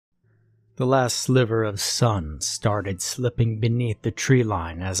The last sliver of sun started slipping beneath the tree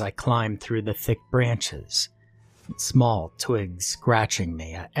line as I climbed through the thick branches, small twigs scratching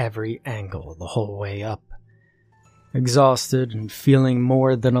me at every angle the whole way up. Exhausted and feeling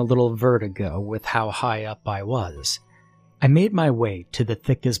more than a little vertigo with how high up I was, I made my way to the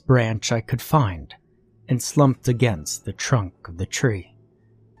thickest branch I could find and slumped against the trunk of the tree.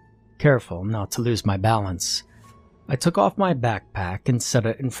 Careful not to lose my balance, I took off my backpack and set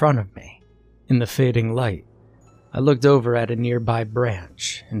it in front of me. In the fading light, I looked over at a nearby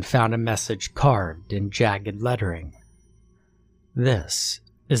branch and found a message carved in jagged lettering. "This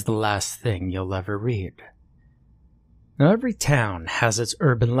is the last thing you'll ever read." Now, every town has its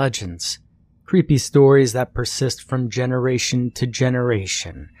urban legends, creepy stories that persist from generation to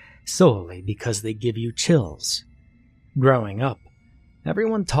generation solely because they give you chills. Growing up,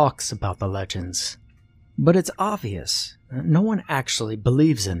 everyone talks about the legends, but it's obvious that no one actually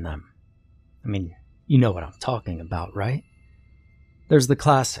believes in them. I mean, you know what I'm talking about, right? There's the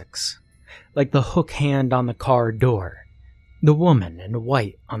classics, like the hook hand on the car door, the woman in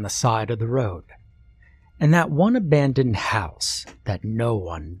white on the side of the road, and that one abandoned house that no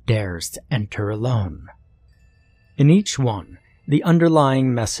one dares to enter alone. In each one, the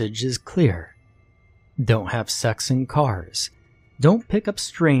underlying message is clear. Don't have sex in cars, don't pick up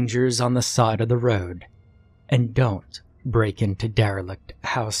strangers on the side of the road, and don't break into derelict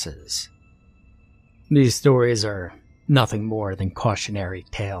houses. These stories are nothing more than cautionary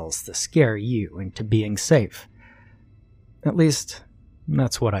tales to scare you into being safe. At least,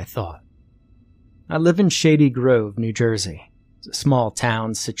 that's what I thought. I live in Shady Grove, New Jersey. It's a small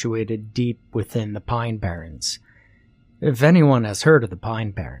town situated deep within the Pine Barrens. If anyone has heard of the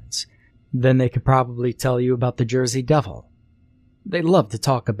Pine Barrens, then they could probably tell you about the Jersey Devil. They love to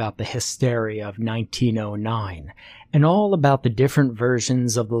talk about the hysteria of 1909 and all about the different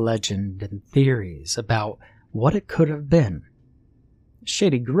versions of the legend and theories about what it could have been.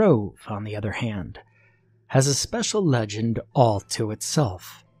 Shady Grove, on the other hand, has a special legend all to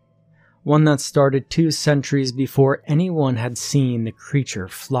itself. One that started 2 centuries before anyone had seen the creature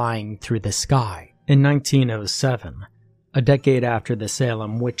flying through the sky in 1907, a decade after the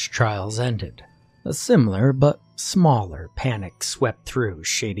Salem witch trials ended. A similar but smaller panic swept through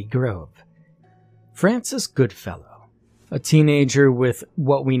Shady Grove. Francis Goodfellow, a teenager with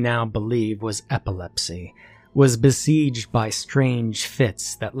what we now believe was epilepsy, was besieged by strange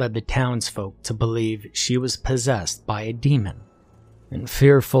fits that led the townsfolk to believe she was possessed by a demon. And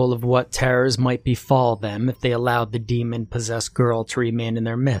fearful of what terrors might befall them if they allowed the demon-possessed girl to remain in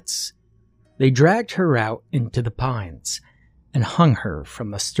their midst, they dragged her out into the pines and hung her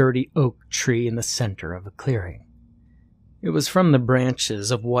from a sturdy oak tree in the center of a clearing. It was from the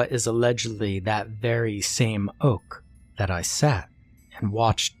branches of what is allegedly that very same oak that I sat and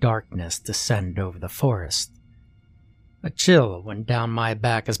watched darkness descend over the forest. A chill went down my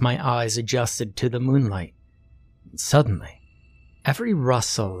back as my eyes adjusted to the moonlight. And suddenly, every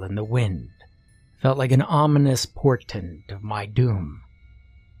rustle in the wind felt like an ominous portent of my doom.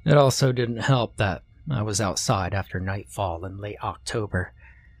 It also didn't help that I was outside after nightfall in late October,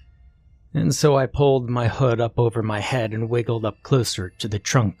 and so I pulled my hood up over my head and wiggled up closer to the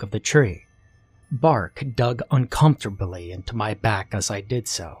trunk of the tree. Bark dug uncomfortably into my back as I did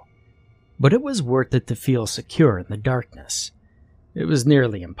so, but it was worth it to feel secure in the darkness. It was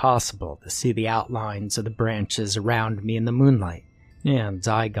nearly impossible to see the outlines of the branches around me in the moonlight, and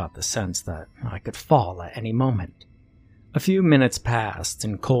I got the sense that I could fall at any moment. A few minutes passed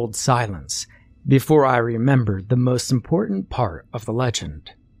in cold silence before I remembered the most important part of the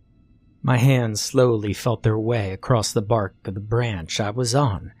legend. My hands slowly felt their way across the bark of the branch I was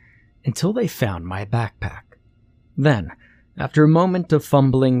on until they found my backpack. Then, after a moment of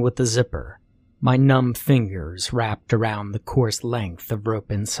fumbling with the zipper, my numb fingers wrapped around the coarse length of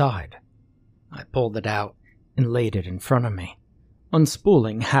rope inside. I pulled it out and laid it in front of me,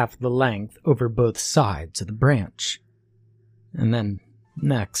 unspooling half the length over both sides of the branch. And then,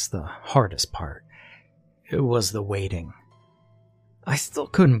 next, the hardest part. It was the waiting. I still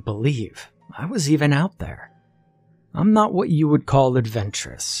couldn't believe I was even out there. I'm not what you would call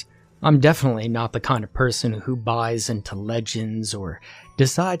adventurous. I'm definitely not the kind of person who buys into legends or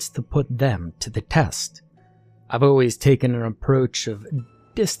decides to put them to the test. I've always taken an approach of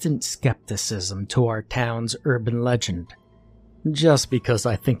distant skepticism to our town's urban legend. Just because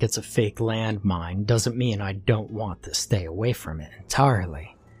I think it's a fake landmine doesn't mean I don't want to stay away from it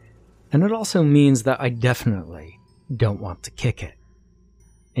entirely. And it also means that I definitely don't want to kick it.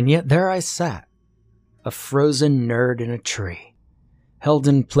 And yet there I sat, a frozen nerd in a tree, held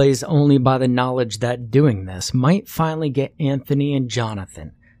in place only by the knowledge that doing this might finally get Anthony and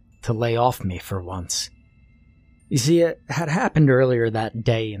Jonathan to lay off me for once. You see, it had happened earlier that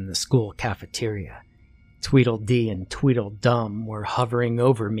day in the school cafeteria. Tweedledee and Tweedledum were hovering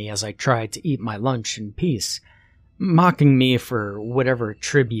over me as I tried to eat my lunch in peace, mocking me for whatever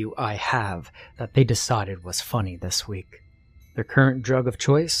tribute I have that they decided was funny this week. Their current drug of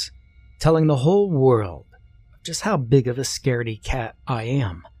choice? Telling the whole world just how big of a scaredy cat I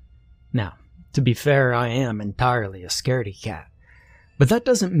am. Now, to be fair, I am entirely a scaredy cat, but that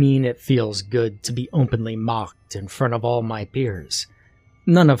doesn't mean it feels good to be openly mocked in front of all my peers,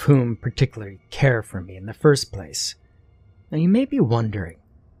 none of whom particularly care for me in the first place. Now you may be wondering,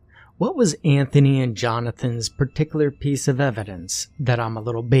 what was Anthony and Jonathan's particular piece of evidence that I'm a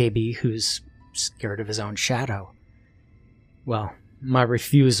little baby who's scared of his own shadow? Well, my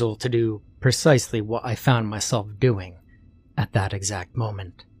refusal to do precisely what I found myself doing at that exact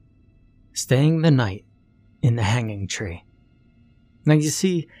moment. Staying the night in the hanging tree. Now you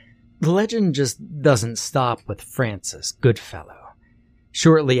see, the legend just doesn't stop with Frances Goodfellow.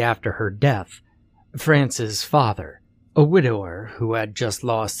 Shortly after her death, Frances' father, a widower who had just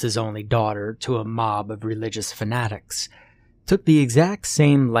lost his only daughter to a mob of religious fanatics, took the exact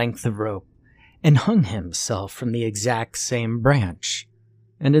same length of rope and hung himself from the exact same branch.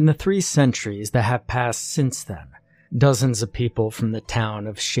 And in the 3 centuries that have passed since then, dozens of people from the town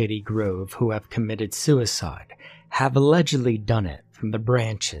of Shady Grove who have committed suicide have allegedly done it from the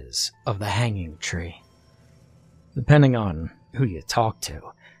branches of the hanging tree. Depending on who you talk to,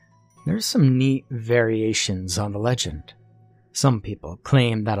 there's some neat variations on the legend. Some people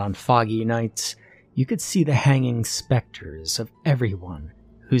claim that on foggy nights, you could see the hanging specters of everyone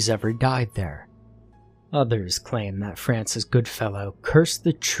who's ever died there. Others claim that Frances Goodfellow cursed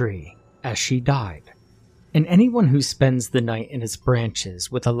the tree as she died, and anyone who spends the night in its branches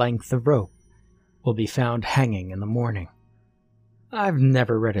with a length of rope will be found hanging in the morning. I've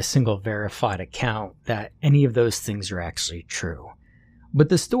never read a single verified account that any of those things are actually true, but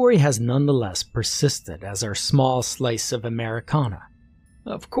the story has nonetheless persisted as our small slice of Americana.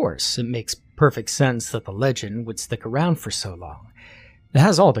 Of course, it makes perfect sense that the legend would stick around for so long. It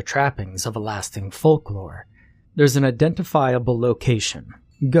has all the trappings of a lasting folklore. There's an identifiable location,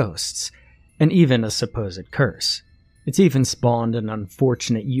 ghosts, and even a supposed curse. It's even spawned an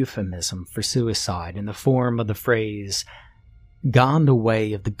unfortunate euphemism for suicide in the form of the phrase, "gone the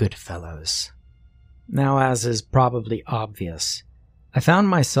way of the Goodfellows." Now, as is probably obvious, I found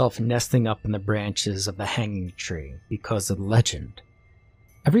myself nesting up in the branches of the hanging tree because of the legend.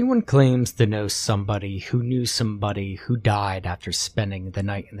 Everyone claims to know somebody who knew somebody who died after spending the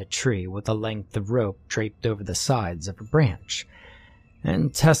night in the tree with a length of rope draped over the sides of a branch.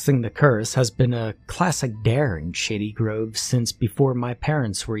 And testing the curse has been a classic dare in Shady Grove since before my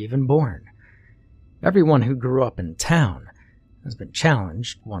parents were even born. Everyone who grew up in town has been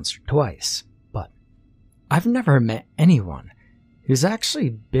challenged once or twice, but I've never met anyone who's actually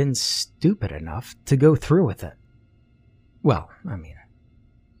been stupid enough to go through with it. Well, I mean,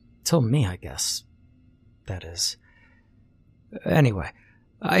 till me, I guess. That is. Anyway,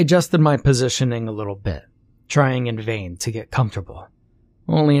 I adjusted my positioning a little bit, trying in vain to get comfortable.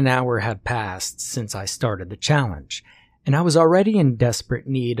 Only an hour had passed since I started the challenge, and I was already in desperate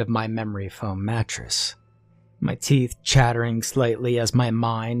need of my memory foam mattress. My teeth chattering slightly as my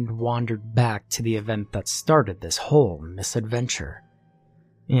mind wandered back to the event that started this whole misadventure.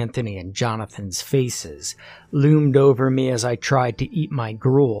 Anthony and Jonathan's faces loomed over me as I tried to eat my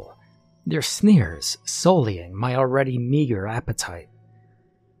gruel, their sneers sullying my already meager appetite.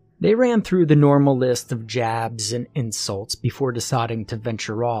 They ran through the normal list of jabs and insults before deciding to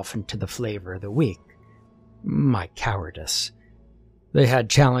venture off into the flavor of the week. My cowardice. They had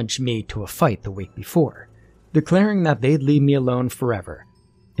challenged me to a fight the week before, declaring that they'd leave me alone forever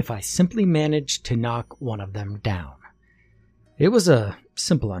if I simply managed to knock one of them down. It was a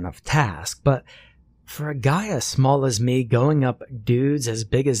simple enough task, but for a guy as small as me going up dudes as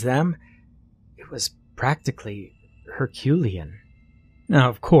big as them, it was practically Herculean. Now,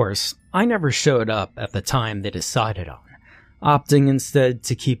 of course, I never showed up at the time they decided on, opting instead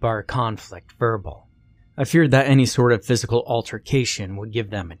to keep our conflict verbal. I feared that any sort of physical altercation would give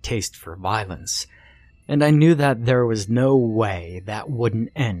them a taste for violence, and I knew that there was no way that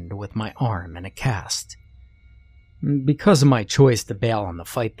wouldn't end with my arm in a cast. Because of my choice to bail on the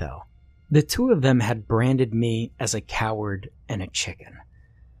fight, though, the two of them had branded me as a coward and a chicken.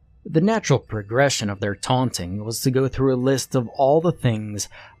 The natural progression of their taunting was to go through a list of all the things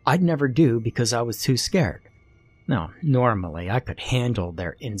I'd never do because I was too scared. Now, normally I could handle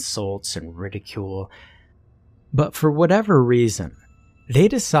their insults and ridicule, but for whatever reason, they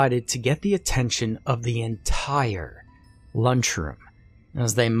decided to get the attention of the entire lunchroom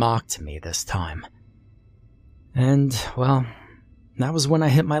as they mocked me this time. And, well, that was when I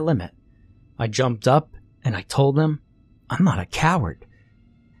hit my limit. I jumped up and I told them I'm not a coward,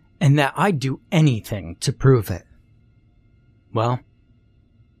 and that I'd do anything to prove it. Well,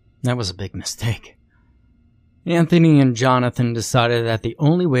 that was a big mistake. Anthony and Jonathan decided that the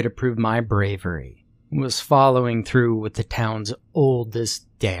only way to prove my bravery was following through with the town's oldest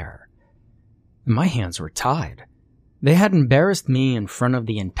dare. My hands were tied. They had embarrassed me in front of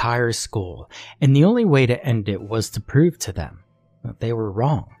the entire school, and the only way to end it was to prove to them that they were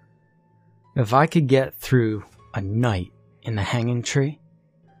wrong. If I could get through a night in the hanging tree,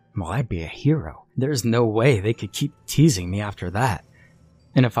 well, I'd be a hero. There's no way they could keep teasing me after that.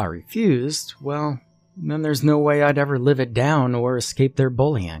 And if I refused, well, then there's no way I'd ever live it down or escape their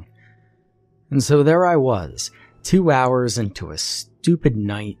bullying. And so there I was, 2 hours into a stupid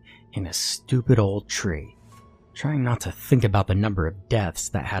night in a stupid old tree, trying not to think about the number of deaths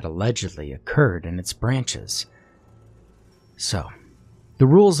that had allegedly occurred in its branches. So, the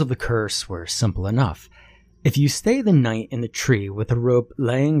rules of the curse were simple enough. If you stay the night in the tree with a rope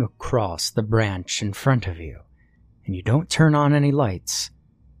laying across the branch in front of you, and you don't turn on any lights,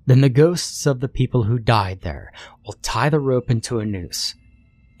 then the ghosts of the people who died there will tie the rope into a noose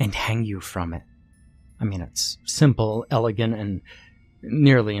and hang you from it. I mean, it's simple, elegant, and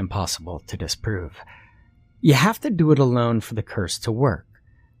nearly impossible to disprove. You have to do it alone for the curse to work,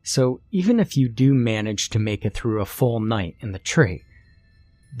 so even if you do manage to make it through a full night in the tree,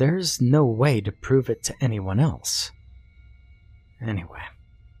 there's no way to prove it to anyone else. Anyway,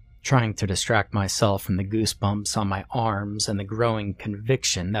 trying to distract myself from the goosebumps on my arms and the growing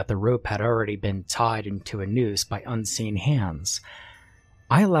conviction that the rope had already been tied into a noose by unseen hands,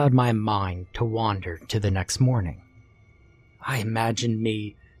 I allowed my mind to wander to the next morning. I imagined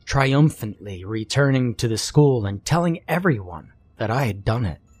me triumphantly returning to the school and telling everyone that I had done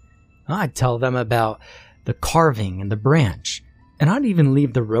it. I'd tell them about the carving in the branch, and I'd even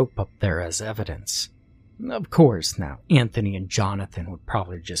leave the rope up there as evidence. Of course, now, Anthony and Jonathan would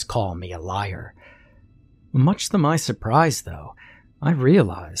probably just call me a liar. Much to my surprise, though, I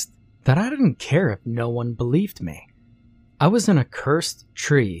realized that I didn't care if no one believed me. I was in a cursed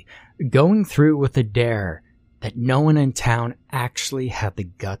tree, going through with a dare that no one in town actually had the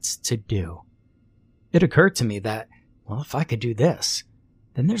guts to do. It occurred to me that, well, if I could do this,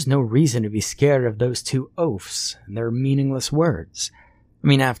 then there's no reason to be scared of those two oafs and their meaningless words. I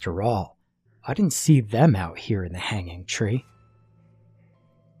mean, after all, I didn't see them out here in the hanging tree.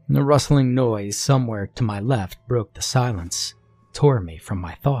 The rustling noise somewhere to my left broke the silence, tore me from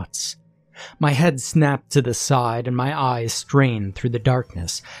my thoughts. My head snapped to the side and my eyes strained through the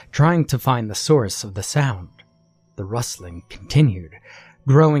darkness, trying to find the source of the sound. The rustling continued,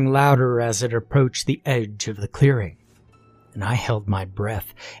 growing louder as it approached the edge of the clearing, and I held my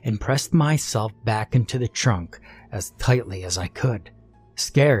breath and pressed myself back into the trunk as tightly as I could,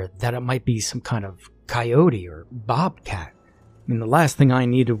 scared that it might be some kind of coyote or bobcat. I mean, the last thing I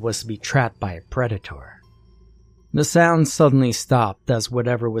needed was to be trapped by a predator. The sound suddenly stopped as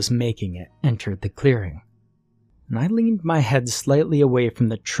whatever was making it entered the clearing, and I leaned my head slightly away from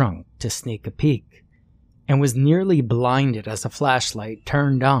the trunk to sneak a peek, and was nearly blinded as a flashlight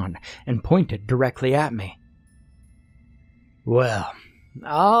turned on and pointed directly at me. "Well,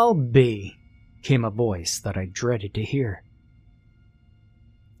 I'll be," came a voice that I dreaded to hear.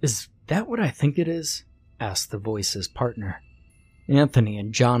 "Is that what I think it is?" asked the voice's partner. Anthony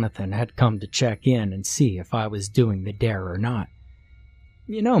and Jonathan had come to check in and see if I was doing the dare or not.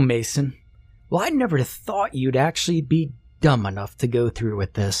 "You know, Mason, well, I never thought you'd actually be dumb enough to go through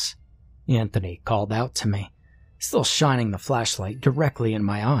with this," Anthony called out to me, still shining the flashlight directly in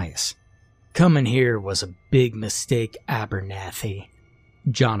my eyes. "Coming here was a big mistake, Abernathy,"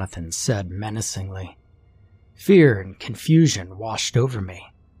 Jonathan said menacingly. Fear and confusion washed over me.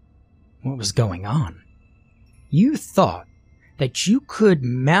 What was going on? "You thought that you could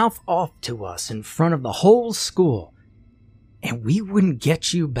mouth off to us in front of the whole school, and we wouldn't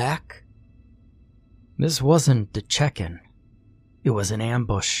get you back?" This wasn't a check-in. It was an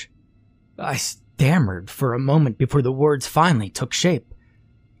ambush. I stammered for a moment before the words finally took shape.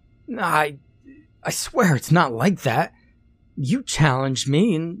 I swear it's not like that. You challenged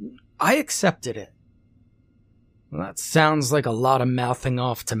me, and I accepted it." "Well, that sounds like a lot of mouthing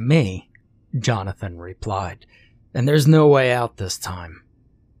off to me," Jonathan replied. "And there's no way out this time."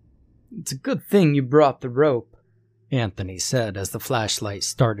 "It's a good thing you brought the rope," Anthony said as the flashlight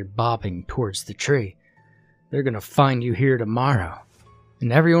started bobbing towards the tree. "They're going to find you here tomorrow,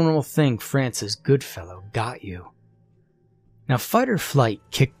 and everyone will think Francis Goodfellow got you." Now, fight or flight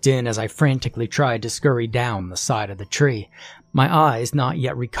kicked in as I frantically tried to scurry down the side of the tree, my eyes not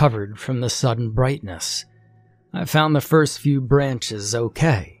yet recovered from the sudden brightness. I found the first few branches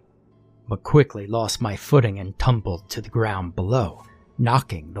okay, but quickly lost my footing and tumbled to the ground below,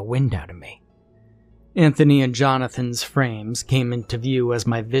 knocking the wind out of me. Anthony and Jonathan's frames came into view as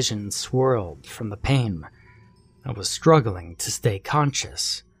my vision swirled from the pain. I was struggling to stay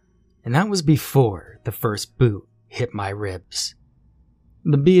conscious, and that was before the first boot hit my ribs.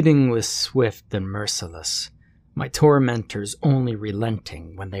 The beating was swift and merciless, my tormentors only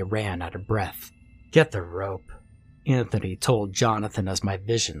relenting when they ran out of breath. "Get the rope," Anthony told Jonathan as my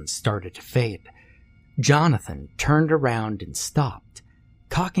vision started to fade. Jonathan turned around and stopped,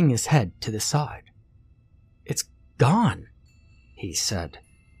 cocking his head to the side. "It's gone," he said.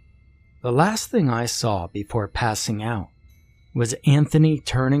 The last thing I saw before passing out was Anthony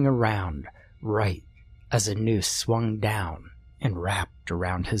turning around right as a noose swung down and wrapped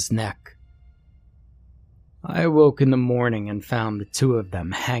around his neck. I awoke in the morning and found the two of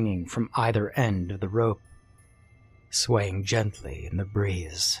them hanging from either end of the rope, swaying gently in the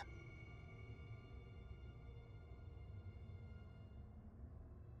breeze.